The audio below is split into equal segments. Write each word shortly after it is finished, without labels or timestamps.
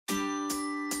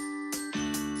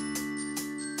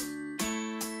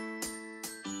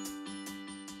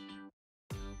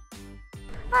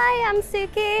Hi, I'm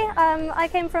Suki. I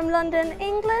came from London,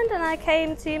 England, and I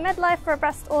came to Medlife for a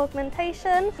breast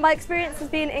augmentation. My experience has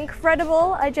been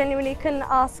incredible. I genuinely couldn't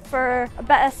ask for a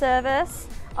better service.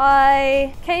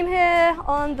 I came here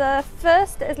on the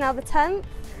 1st, it is now the 10th.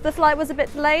 The flight was a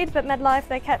bit delayed, but Medlife,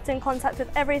 they kept in contact with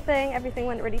everything. Everything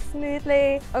went really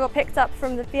smoothly. I got picked up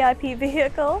from the VIP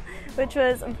vehicle, which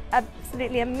was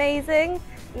absolutely amazing.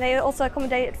 And they also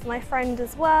accommodated for my friend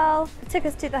as well. They took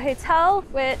us to the hotel,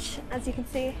 which, as you can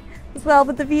see as well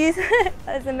with the views,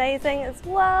 is amazing as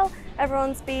well.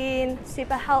 Everyone's been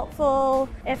super helpful.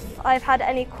 If I've had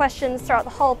any questions throughout the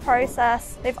whole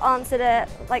process, they've answered it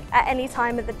like at any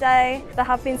time of the day. There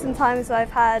have been some times where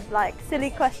I've had like silly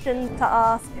questions to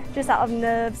ask just out of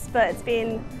nerves, but it's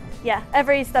been, yeah,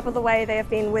 every step of the way they have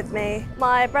been with me.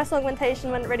 My breast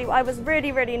augmentation went really well. I was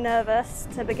really nervous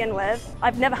to begin with.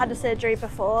 I've never had a surgery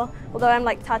before, although I'm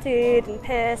like tattooed and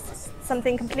pierced,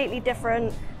 something completely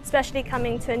different, especially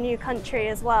coming to a new country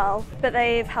as well. But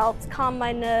they've helped calm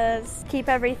my nerves, keep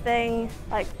everything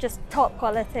like just top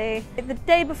quality. The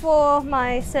day before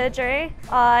my surgery,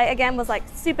 I again was like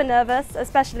super nervous,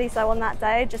 especially so on that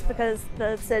day, just because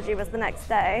the surgery was the next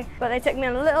day. But they took me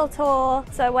on a little tour.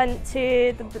 So I went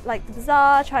to the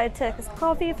bazaar, tried Turkish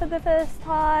coffee for the first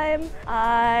time.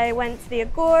 I went to the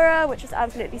Agora, which was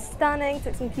absolutely stunning,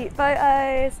 took some cute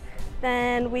photos.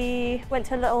 Then we went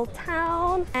to a little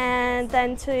town and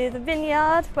then to the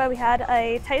vineyard where we had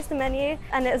a taster menu,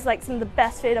 and it was like some of the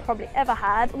best food I probably ever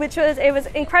had, it was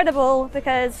incredible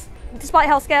because despite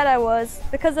how scared I was,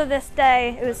 because of this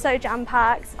day, it was so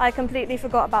jam-packed, I completely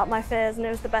forgot about my fears, and it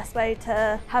was the best way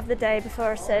to have the day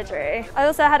before a surgery. I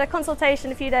also had a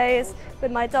consultation a few days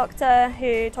with my doctor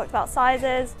who talked about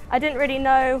sizes. I didn't really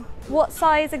know what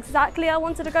size exactly I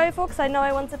wanted to go for, because I know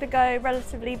I wanted to go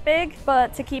relatively big,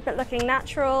 but to keep it looking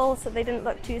natural so they didn't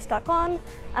look too stuck on.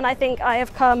 And I think I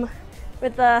have come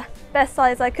with the best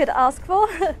size I could ask for,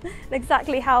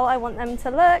 exactly how I want them to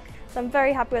look. So I'm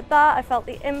very happy with that. I felt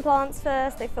the implants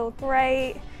first, they feel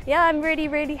great. Yeah, I'm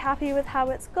really happy with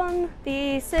how it's gone.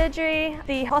 The surgery,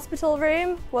 the hospital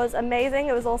room was amazing.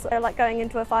 It was also like going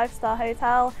into a 5-star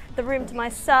hotel. The room to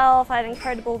myself, I had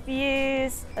incredible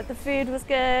views. The food was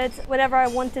good. Whenever I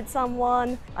wanted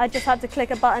someone, I just had to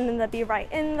click a button and they'd be right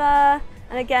in there.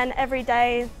 And again, every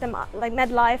day, like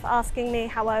Medlife asking me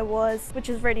how I was, which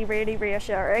is really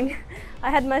reassuring. I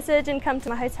had my surgeon come to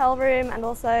my hotel room and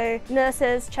also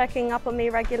nurses checking up on me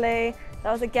regularly.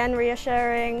 That was again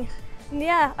reassuring. And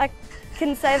yeah, I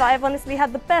can say that I've honestly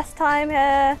had the best time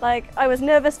here. Like, I was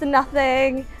nervous for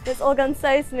nothing. It's all gone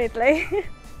so smoothly.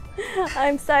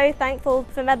 I'm so thankful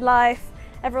for Medlife.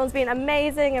 Everyone's been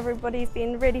amazing, everybody's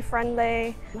been really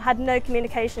friendly. I had no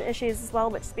communication issues as well,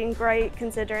 which has been great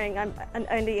considering I'm an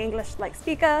only English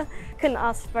speaker. Couldn't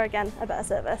ask for, again, a better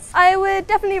service. I would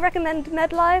definitely recommend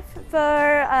Medlife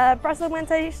for breast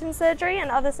augmentation surgery and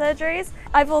other surgeries.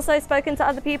 I've also spoken to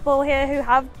other people here who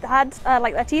have had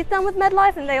like their teeth done with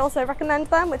Medlife, and they also recommend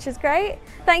them, which is great.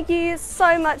 Thank you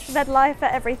so much for Medlife for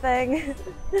everything.